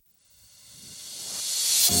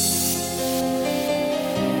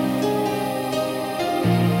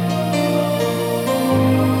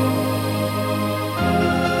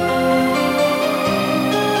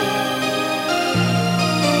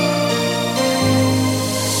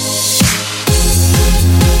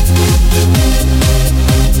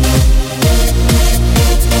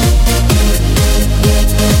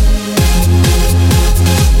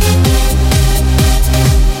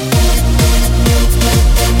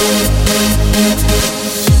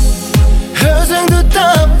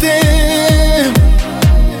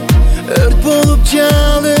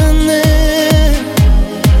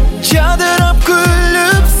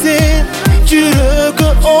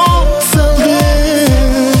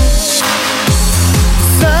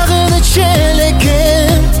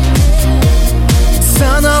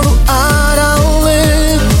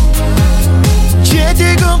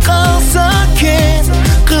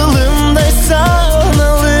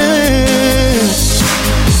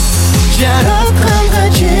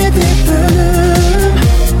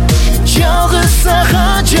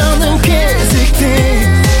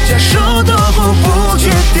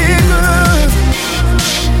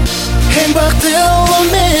Ең бақыттылы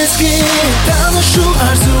мезгіл Таанышуу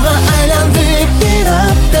арзууга айланды bir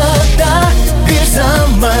аптада bir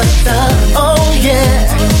заматта Oh yeah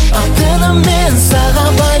Алтыным мен сага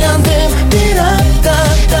байландым bir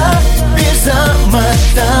аптада bir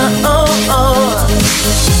заматта Oh oh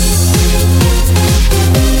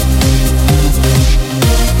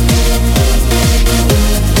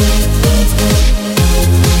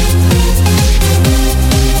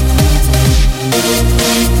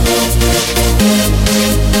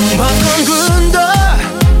Батқан күнді,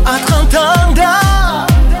 атқан таңда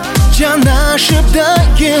Жанашып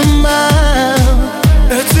дайыма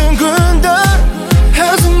Өтсін күндер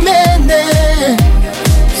өзің менен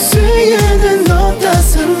Сүйенің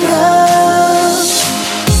ортасында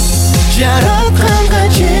Жаратқанға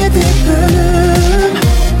жетіп бөлім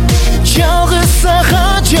Жалғыз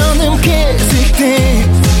саған жаным кезікті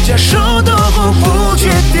Жашаудағы бұл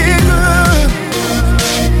жетегім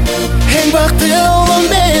Ең бақыттылы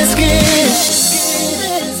мезгіл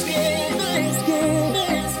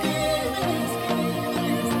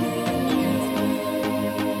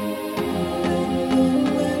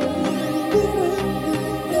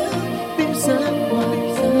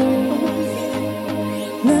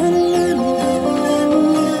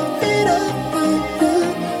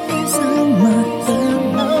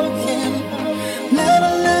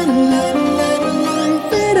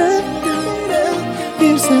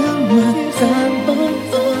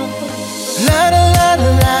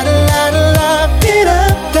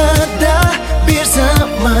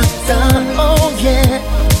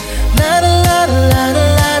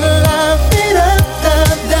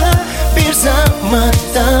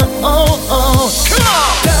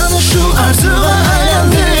Таанышуу арзууга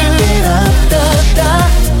айланды bir аптада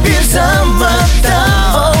bir заматта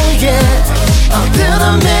Oh yeah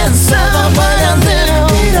Алтыным мен сага байландым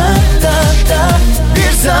bir аптада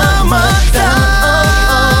bir заматта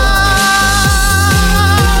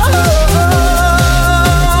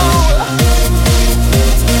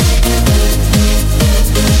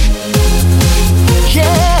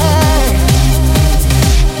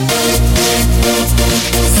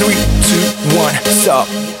Three, two, one,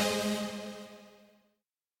 stop.